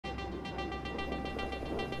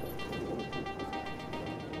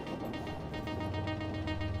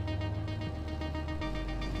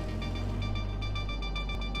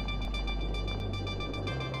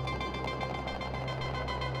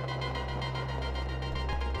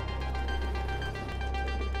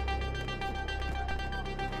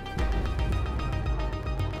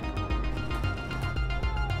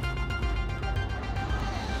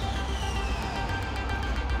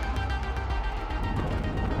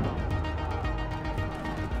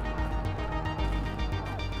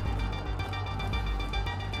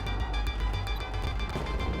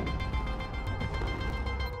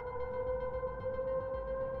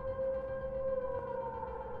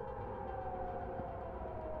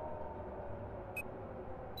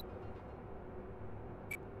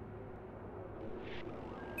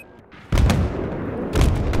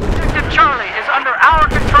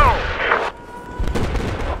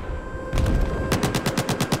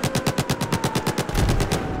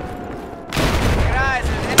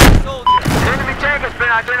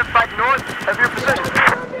identified north of your position.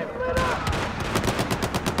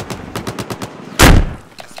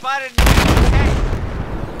 I spotted an enemy tank.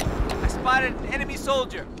 I spotted an enemy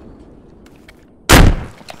soldier.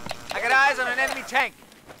 I got eyes on an enemy tank.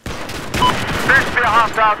 Appears to be a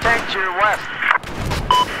hostile tank to your west.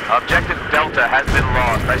 Objective Delta has been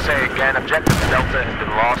lost. I say again, Objective Delta has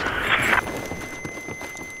been lost.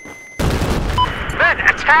 Men,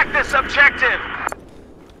 attack this objective!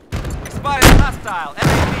 I spotted a hostile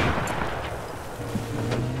LAV.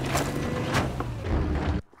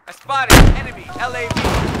 I spotted an enemy LAV.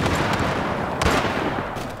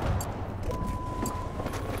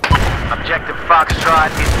 Objective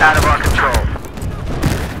Foxtrot is out of our control.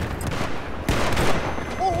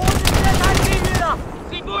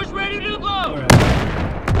 C4's ready to blow!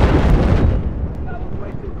 That was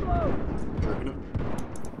way too close!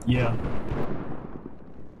 Yeah.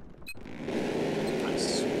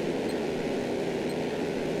 Nice.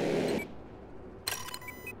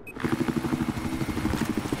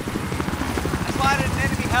 I spotted an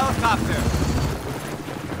enemy helicopter.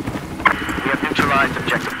 We have neutralized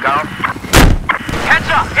Objective Golf. Heads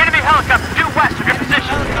up! Enemy helicopter due west of your position!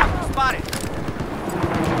 Helicopter spotted.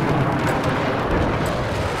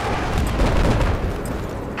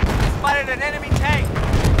 Spotted an enemy tank.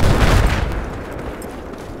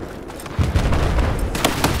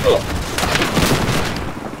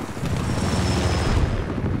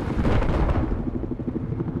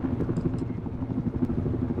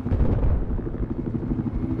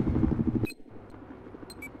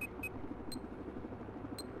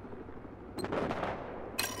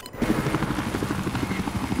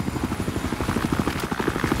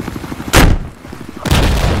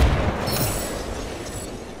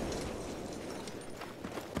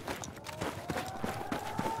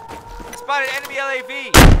 Spotted enemy LAV.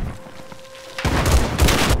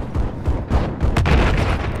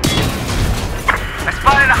 I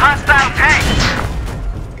spotted a hostile tank!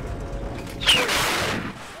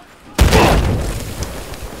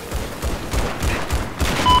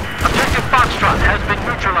 Objective Foxtrot has been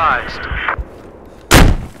neutralized.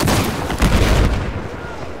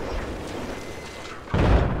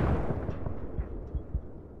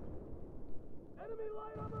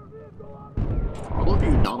 All of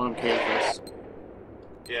you not on KFS?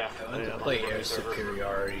 Yeah. I want to play air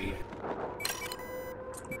superiority.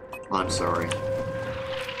 I'm sorry.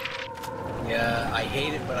 Yeah, I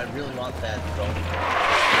hate it, but I really want that drone.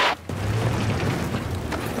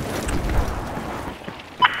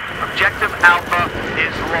 Objective Alpha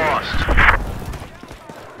is lost.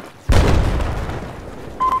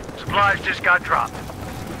 Supplies just got dropped.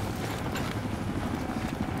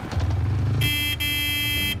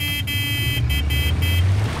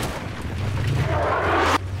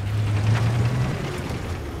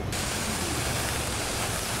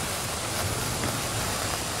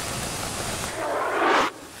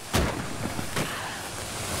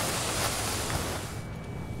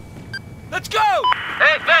 Let's go!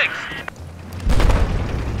 Hey, thanks!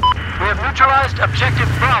 We have neutralized Objective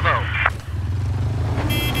Bravo.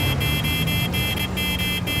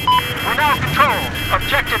 We now control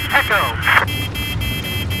Objective Echo.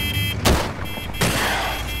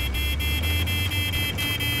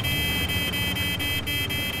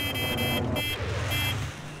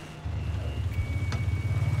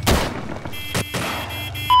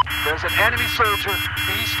 There's an enemy soldier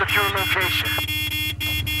east of your location.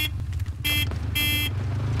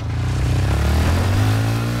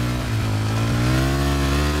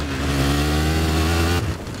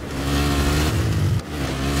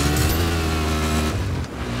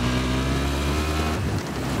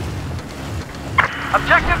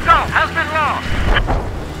 Objective Golf has been lost.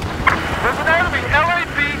 There's an enemy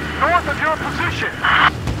LAV north of your position.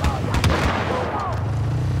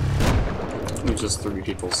 There's just 3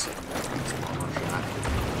 people sitting there. It's one more shot.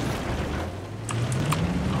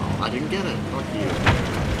 Oh, I didn't get it. Fuck you.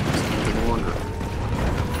 Just keep longer.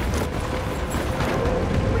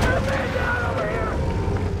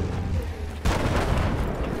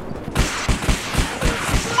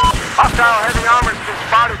 Hostile heavy armor's been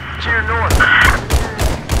spotted to your north.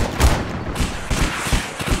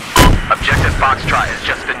 Objective Foxtrot has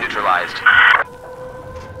just been neutralized.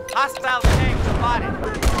 Hostile tank spotted.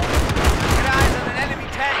 Get eyes on an enemy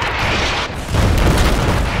tank.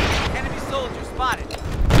 Enemy soldier spotted.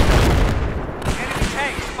 Enemy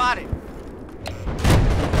tank spotted.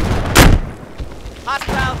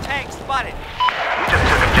 Hostile tank spotted. We just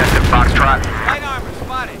took Objective Foxtrot. Light armor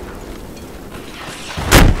spotted.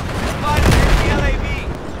 Spotted enemy LAV.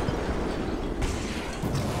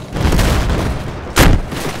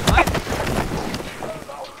 What?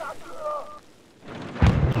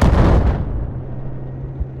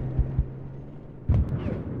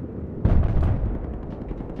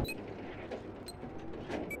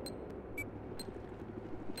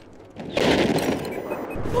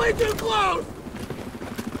 Way too close!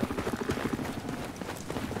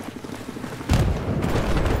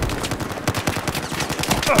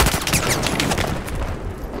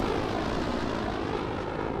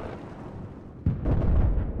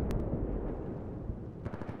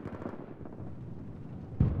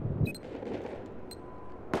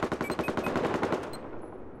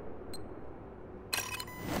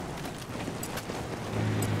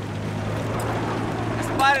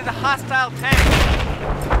 Spotted a hostile tank.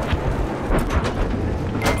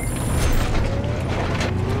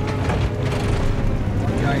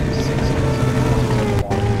 One guy is 6 minutes.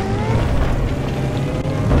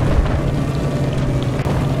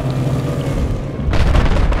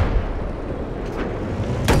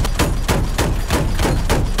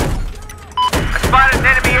 I spotted an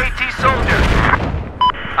enemy AT soldier.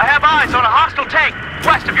 I have eyes on a hostile tank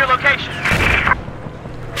west of your location.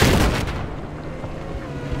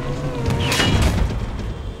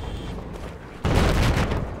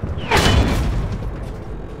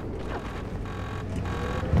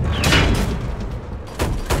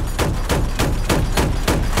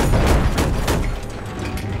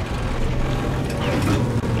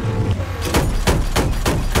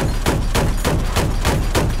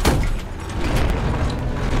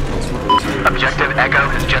 Objective Echo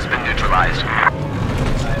has just been neutralized.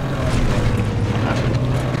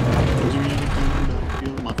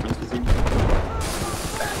 My friends with you?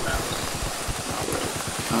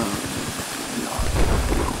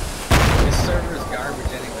 This server is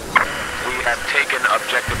garbage anyway. We have taken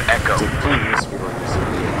Objective Echo. So playing this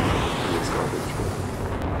video is garbage.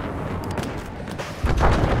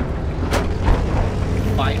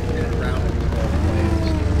 5-minute round of 12 players.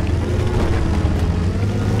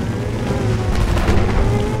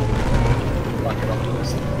 Fuck it, I'll do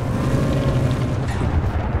this.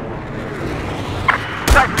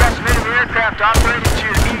 Sight, we got some enemy aircraft operating to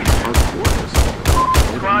your east.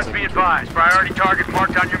 Squads, be advised. Priority target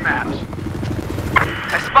marked on your maps.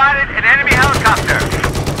 I spotted an enemy helicopter.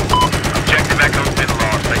 Objective Echo's been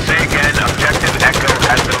lost. I say again, Objective Echo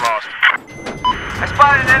has been lost. I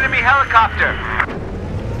spotted an enemy helicopter.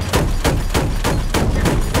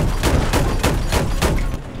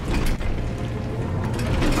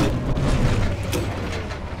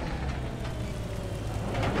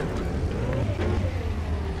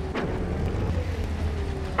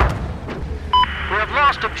 We have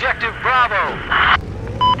lost Objective Bravo.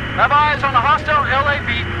 Have eyes on a hostile LAV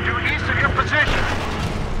due east of your position.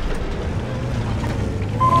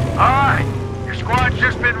 Alright, your squad's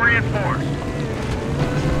just been reinforced.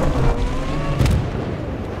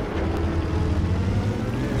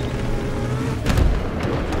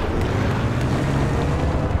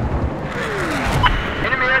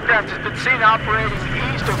 Enemy aircraft has been seen operating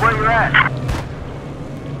east of where you're at.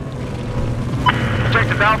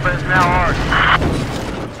 Objective Alpha is now ours.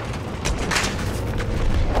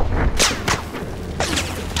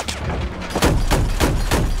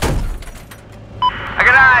 I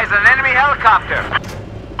got eyes on an enemy helicopter.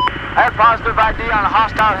 I have positive ID on a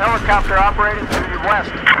hostile helicopter operating to your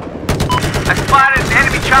west. I spotted an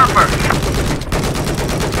enemy chopper.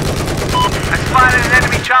 I spotted an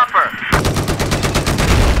enemy chopper.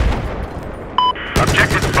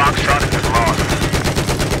 Objective Foxtrot has been lost.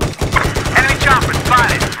 Enemy chopper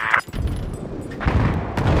spotted.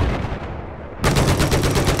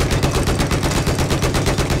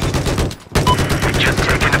 We've just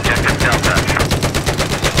taken Objective Delta.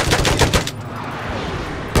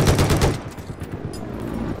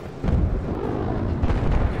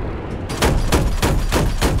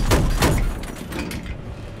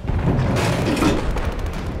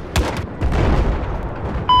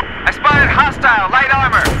 I spotted hostile light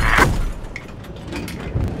armor.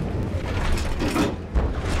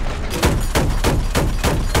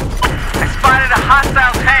 I spotted a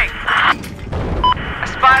hostile tank. I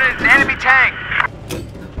spotted an enemy tank.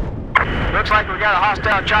 Looks like we got a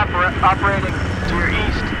hostile chopper operating to your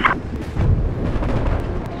east.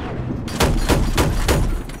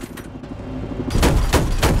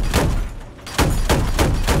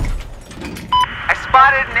 I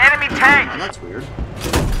spotted an enemy tank. Oh, that's weird.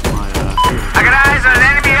 I got eyes on an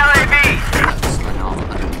enemy LAV. So I know I'm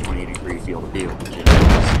 120-degree field of view.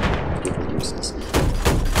 Good reduces.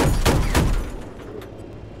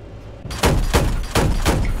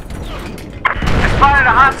 I spotted a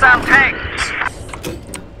hostile tank.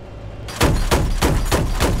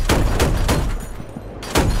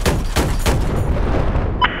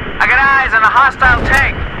 I got eyes on a hostile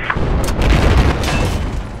tank.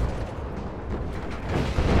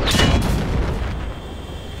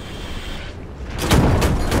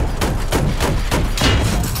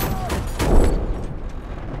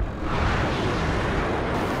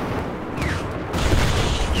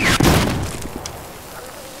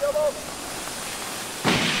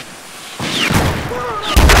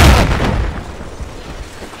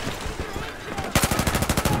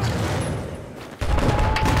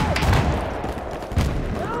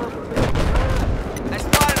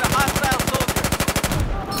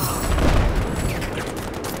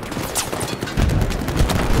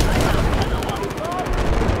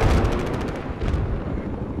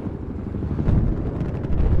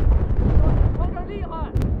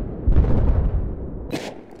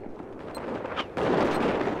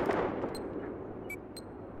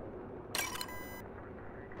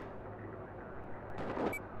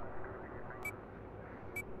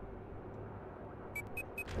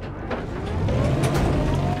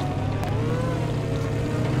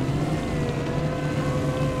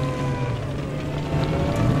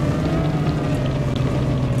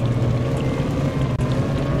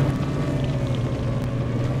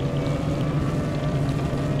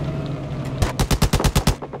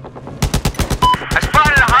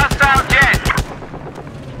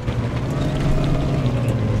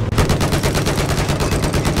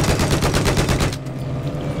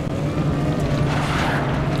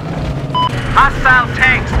 Hostile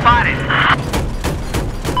tank spotted.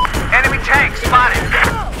 Enemy tank spotted.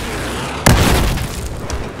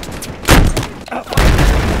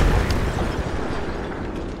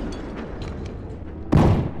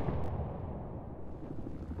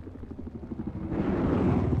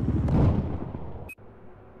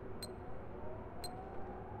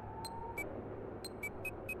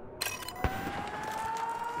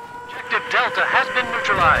 Objective Delta has been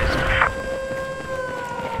neutralized.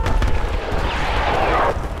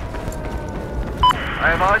 I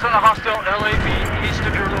have eyes on a hostile LAV east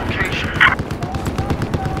of your location.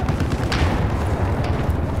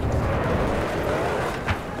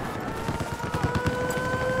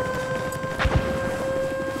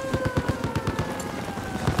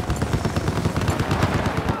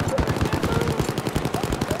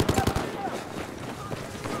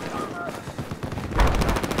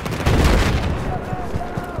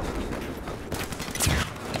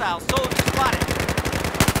 Hostile soldier spotted.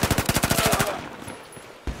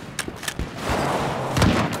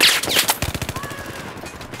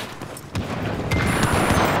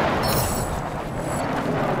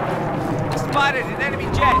 Spotted an enemy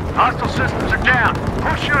jet. Hostile systems are down.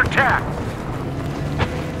 Push your attack.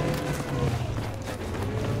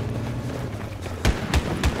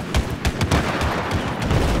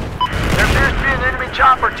 There appears to be an enemy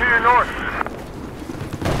chopper to your north.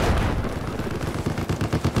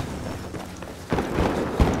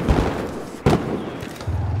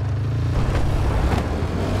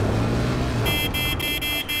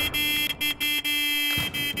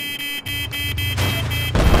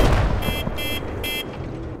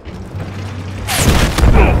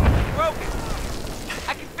 Broken.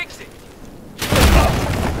 I can fix it.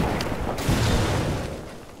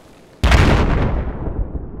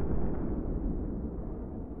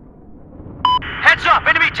 Heads up!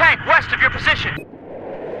 Enemy tank west of your position.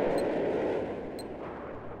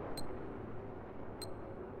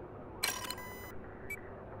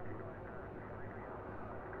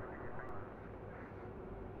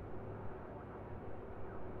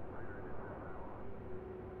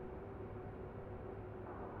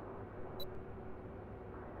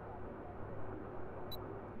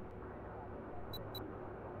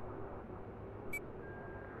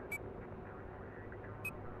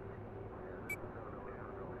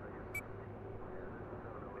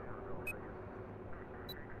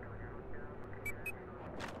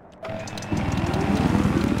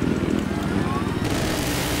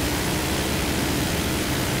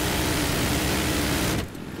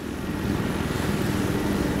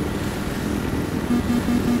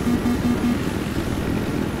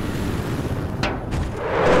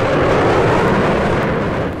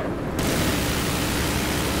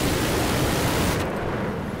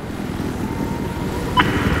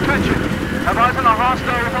 Have eyes on a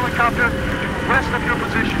hostile helicopter west of your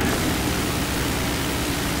position.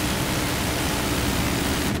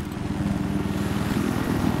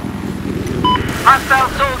 Hostile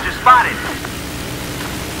soldier spotted.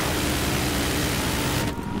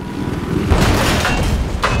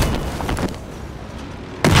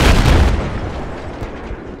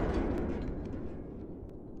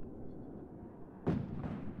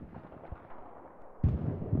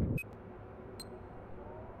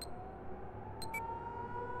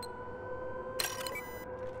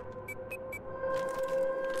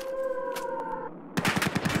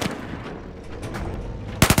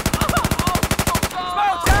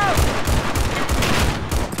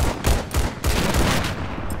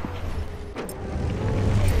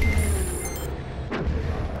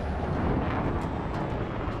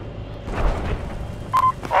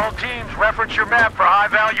 All teams reference your map for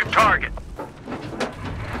high-value target.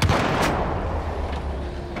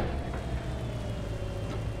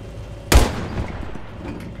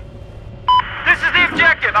 This is the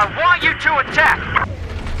objective. I want you to attack.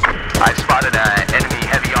 I've spotted enemy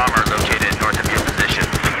heavy armor located north of your position.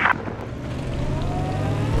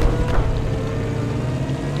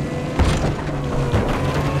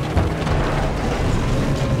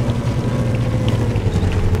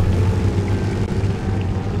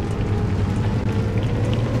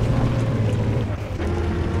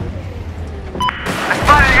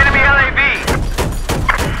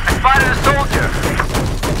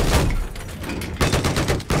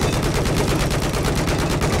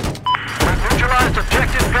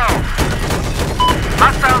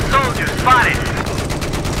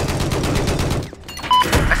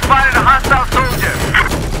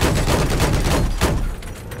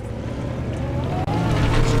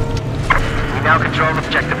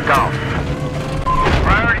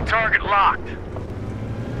 locked.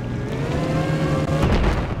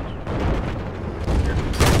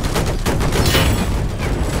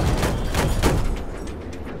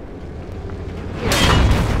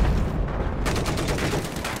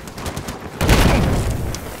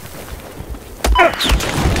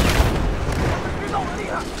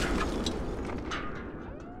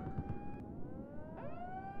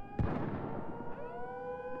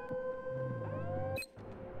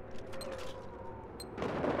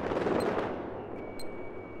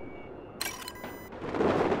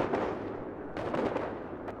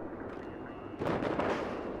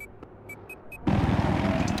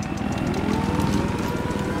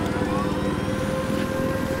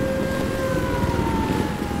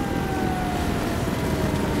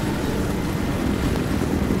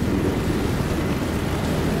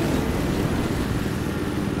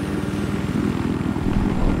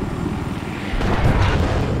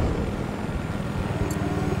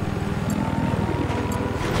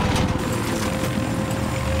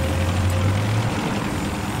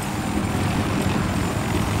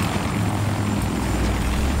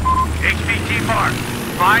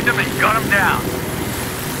 Find them and gun them down.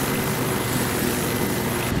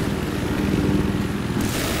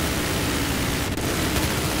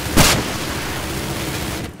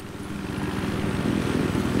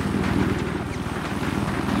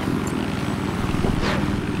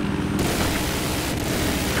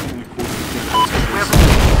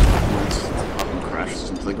 Crashes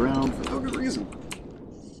into the ground for no good reason.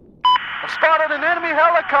 I've spotted an enemy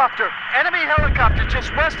helicopter. Enemy helicopter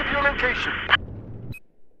just west of your location.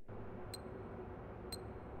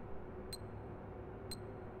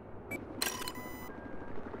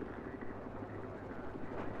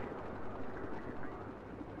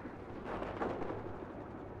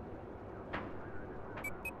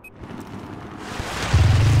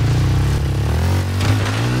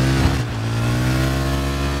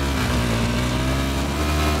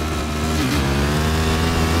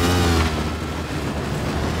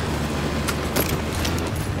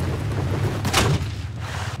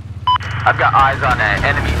 I've got eyes on an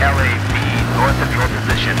enemy LAV north of your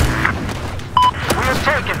position. We have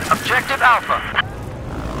taken Objective Alpha.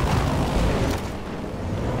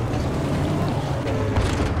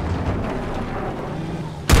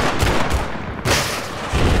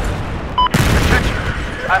 Attention.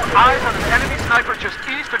 I have eyes on an enemy sniper just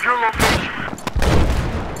east of your location.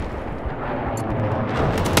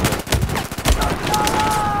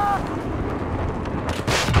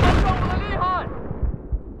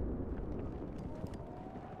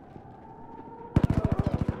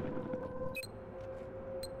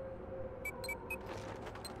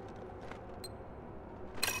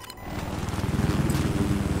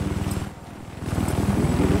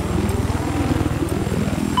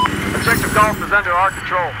 Objective Golf is under our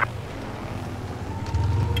control.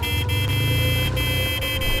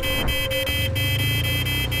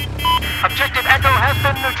 Objective Echo has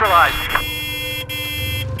been neutralized.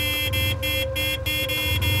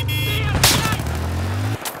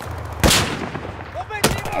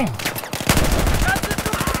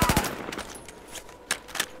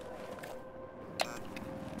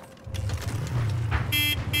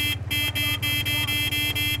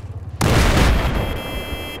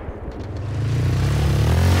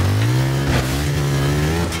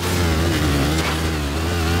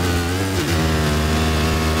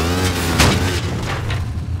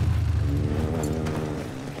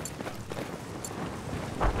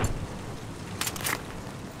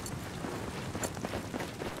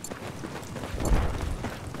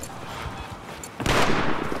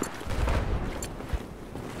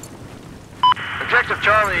 Objective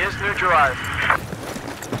Charlie is neutralized.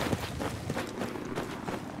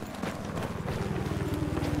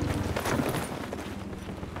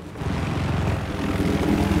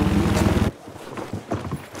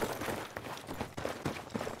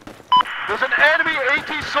 There's an enemy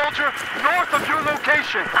AT soldier north of your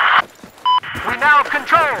location. We now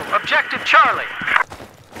control Objective Charlie.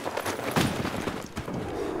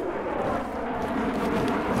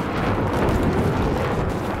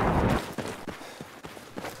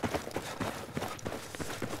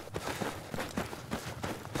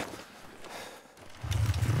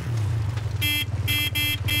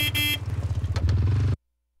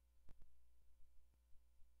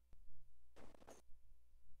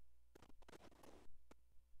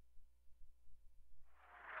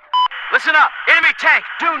 Listen up! Enemy tank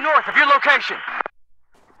due north of your location!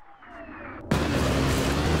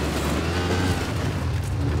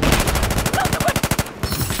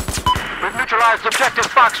 We've neutralized Objective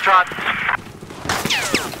Foxtrot.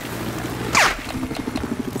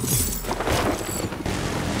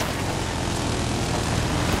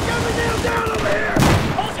 We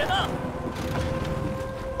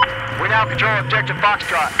now control objective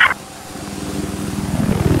Foxtrot.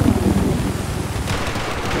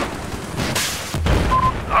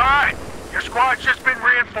 Alright, your squad's just been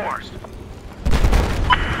reinforced.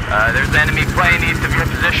 There's an enemy plane east of your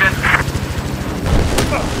position.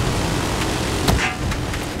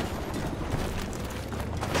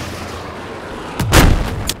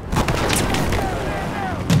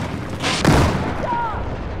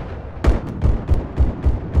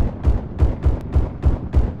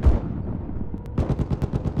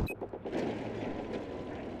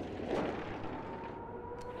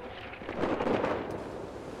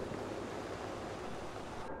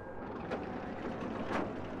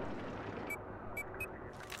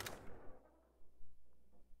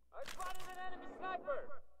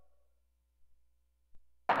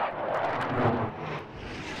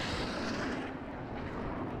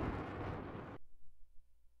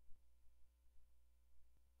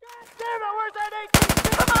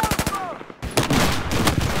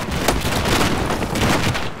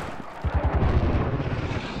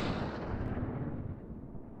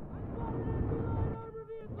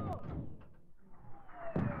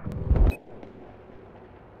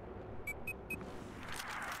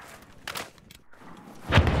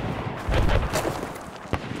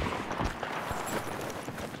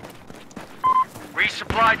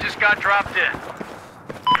 Resupply just got dropped in.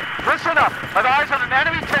 Listen up! Have eyes on an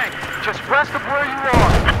enemy tank, just west of where you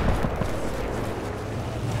are.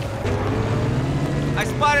 I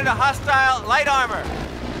spotted a hostile light armor.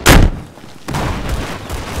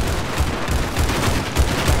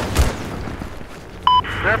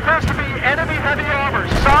 There appears to be enemy heavy armor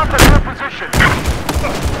south of your position.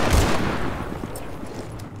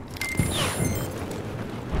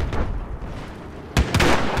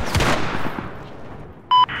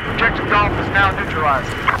 Objective Golf is now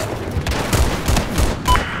neutralized.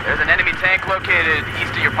 There's an enemy tank located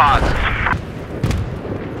east of your pods.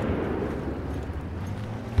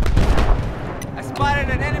 I spotted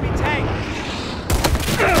an enemy tank.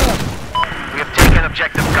 We have taken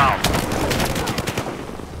Objective Golf.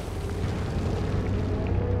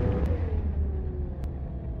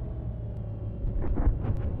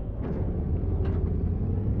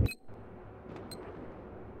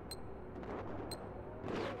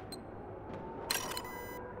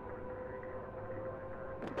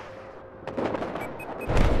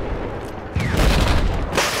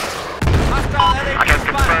 I can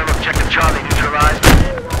confirm Objective Charlie neutralized.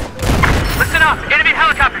 Listen up! Enemy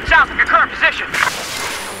helicopter south of your current position!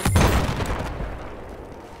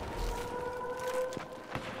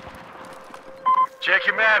 Check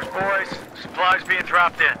your maps, boys. Supplies being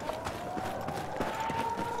dropped in.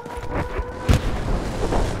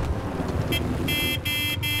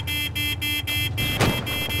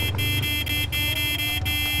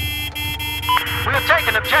 We have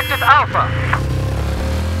taken Objective Alpha.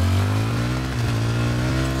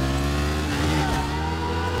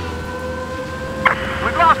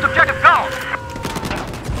 We've lost Objective Golf!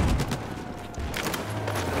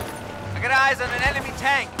 I got eyes on an enemy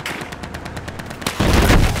tank.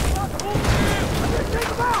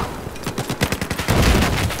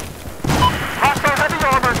 Hostile heavy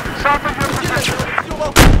armor south of your position.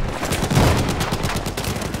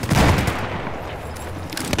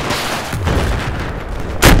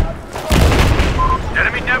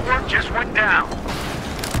 Enemy network just went down.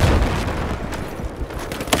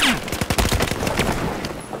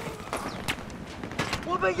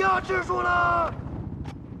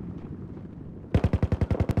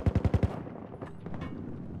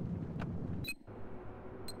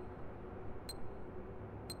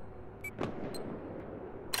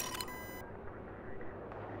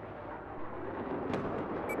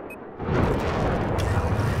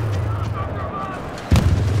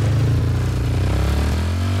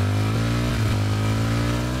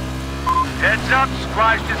 Heads up,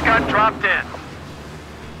 supplies just got dropped in.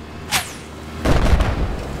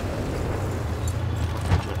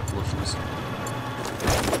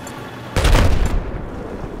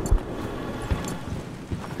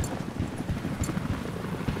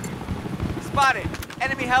 Spotted.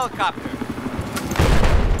 Enemy helicopter.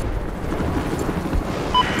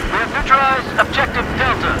 We have neutralized Objective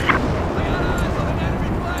Delta. I got eyes on an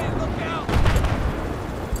enemy plane. Look out.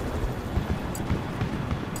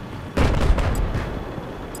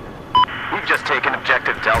 We've just taken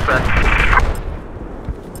Objective Delta.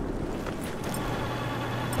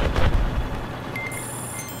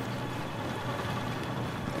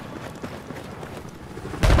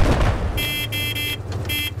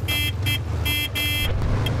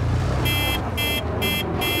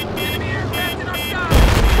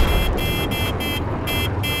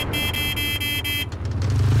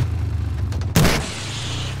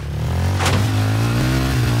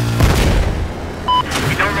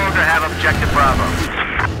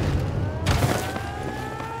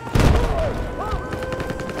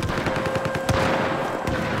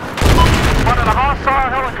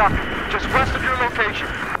 helicopter, just west of your location.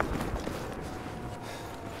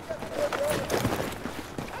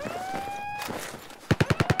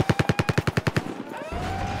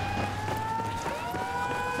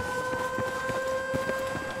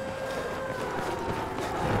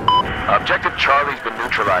 Objective Charlie's been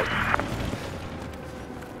neutralized.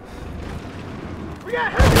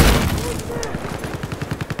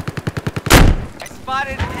 I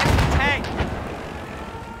spotted an enemy tank.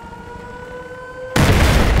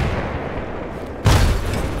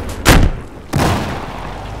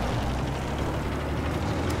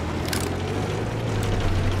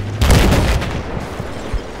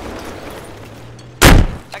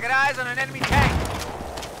 I got eyes on an enemy tank.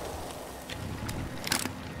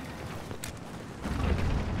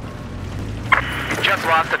 You just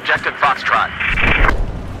lost Objective Foxtrot.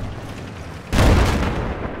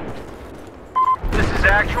 This is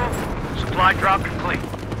actual. Supply drop complete.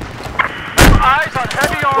 Eyes on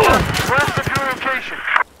heavy armor west of your location.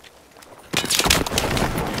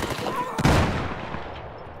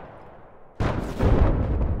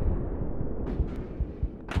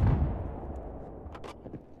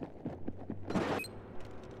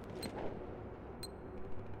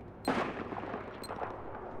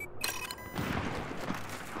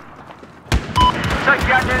 Looks like you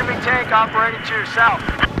got an enemy tank operating to your south. I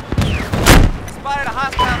spotted a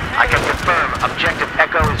hostile tank. I can confirm Objective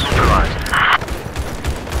Echo is neutralized.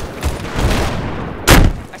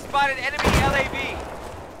 I spotted enemy LAV.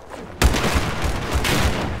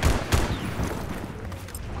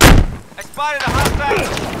 I spotted a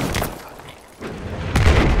hostile.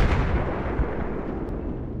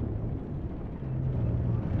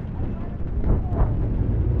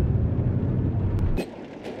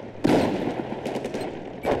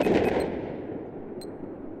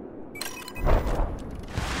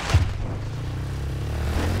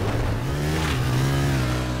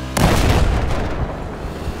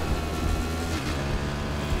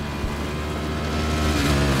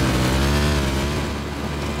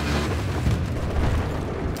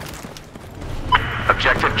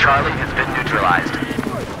 Objective Charlie has been neutralized.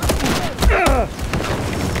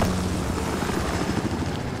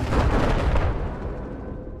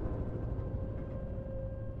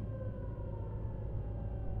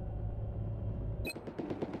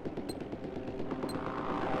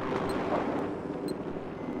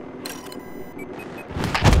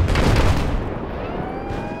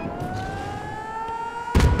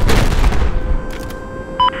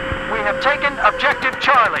 We have taken Objective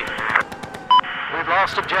Charlie. We've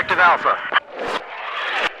lost Objective Alpha.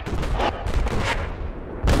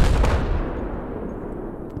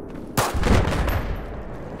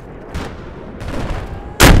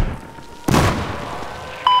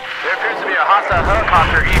 There appears to be a hostile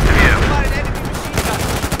helicopter east of you. Spotted enemy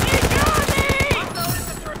machine gun.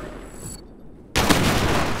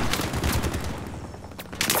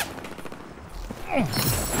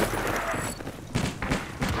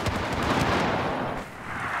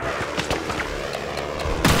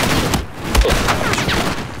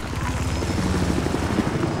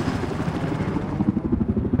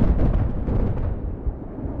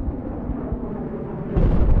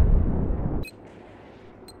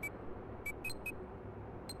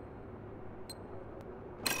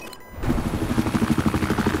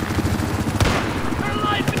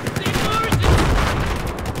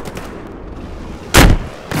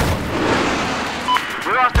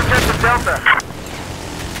 We lost Objective Delta.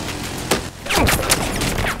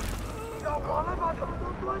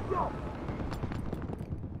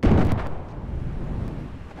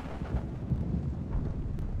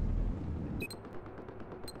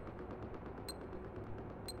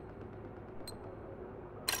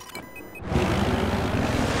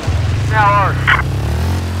 Now ours.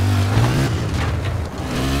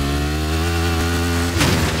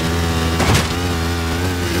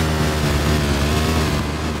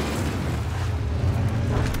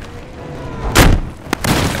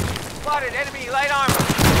 Spotted enemy light armor.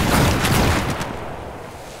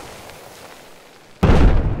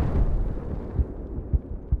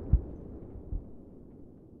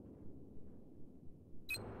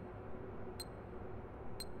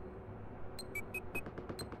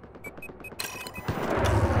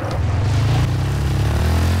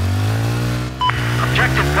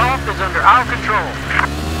 Objective Golf is under our control.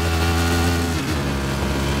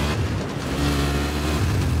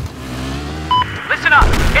 Listen up!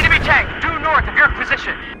 Enemy tank due north of your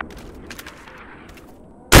position.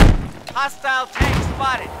 Hostile tank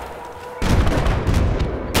spotted.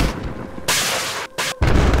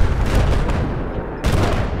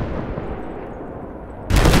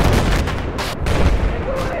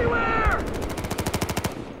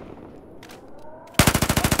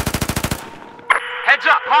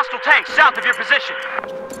 south of your position.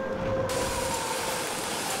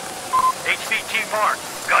 HVT mark.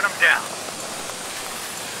 Gun them down.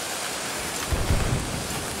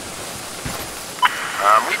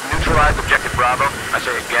 We've neutralized Objective Bravo. I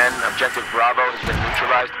say again, Objective Bravo has been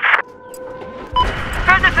neutralized.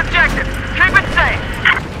 Defend this objective. Keep it safe.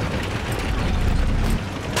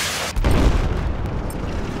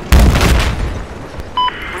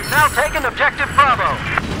 We've now taken Objective Bravo.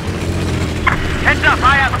 Heads up,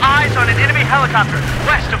 I have eyes on an enemy helicopter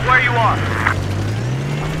west of where you are.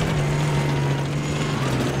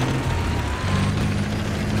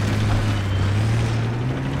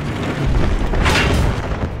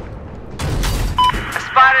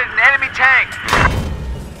 Spotted an enemy tank.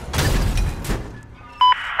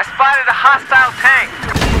 I spotted a hostile tank.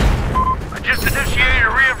 I just initiated a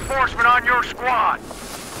reinforcement on your squad.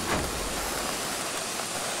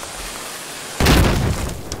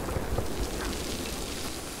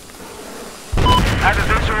 Have a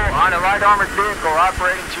visual on a light armored vehicle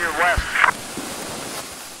operating to your west.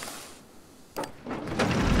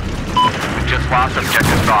 We just lost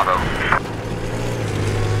Objective Bravo.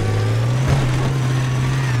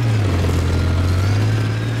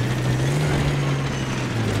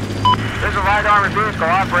 There's a light armored vehicle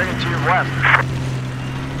operating to your west.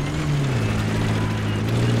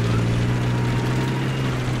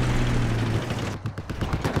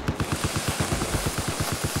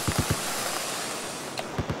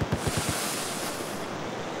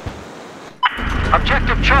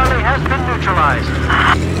 Objective Charlie has been neutralized.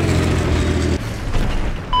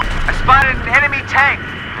 I spotted an enemy tank.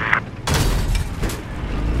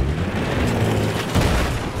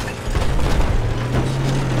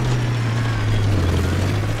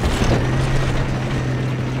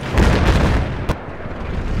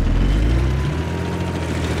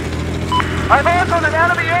 I've eyes on an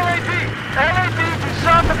enemy LAV. LAV is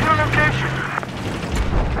south of your location.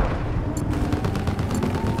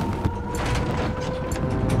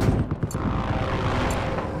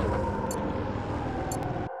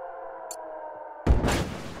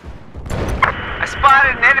 I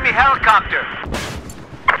spotted an enemy helicopter.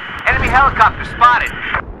 Enemy helicopter spotted.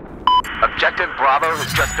 Objective Bravo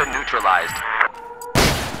has just been neutralized.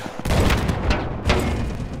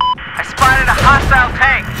 I spotted a hostile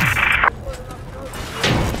tank.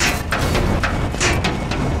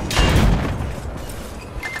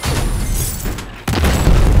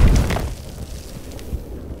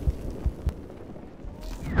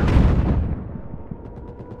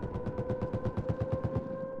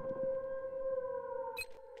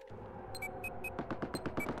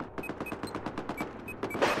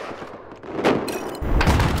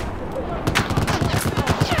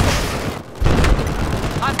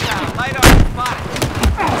 Hostile, light armor spotted.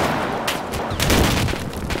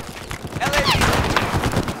 LAV.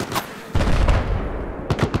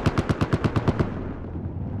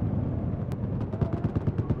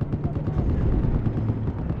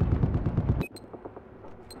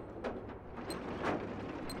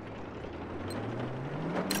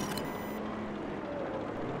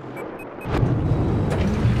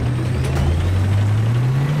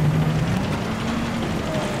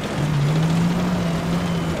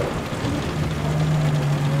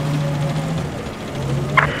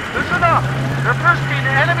 Listen up! There appears to be an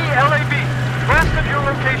enemy LAV west of your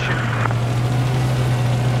location.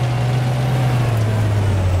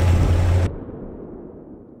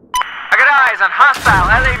 I got eyes on hostile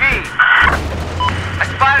LAV. I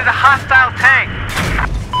spotted a hostile tank.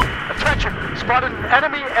 Attention! Spotted an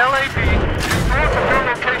enemy LAV north of your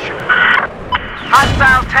location.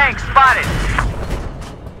 Hostile tank spotted.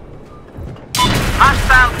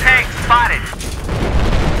 Hostile tank spotted.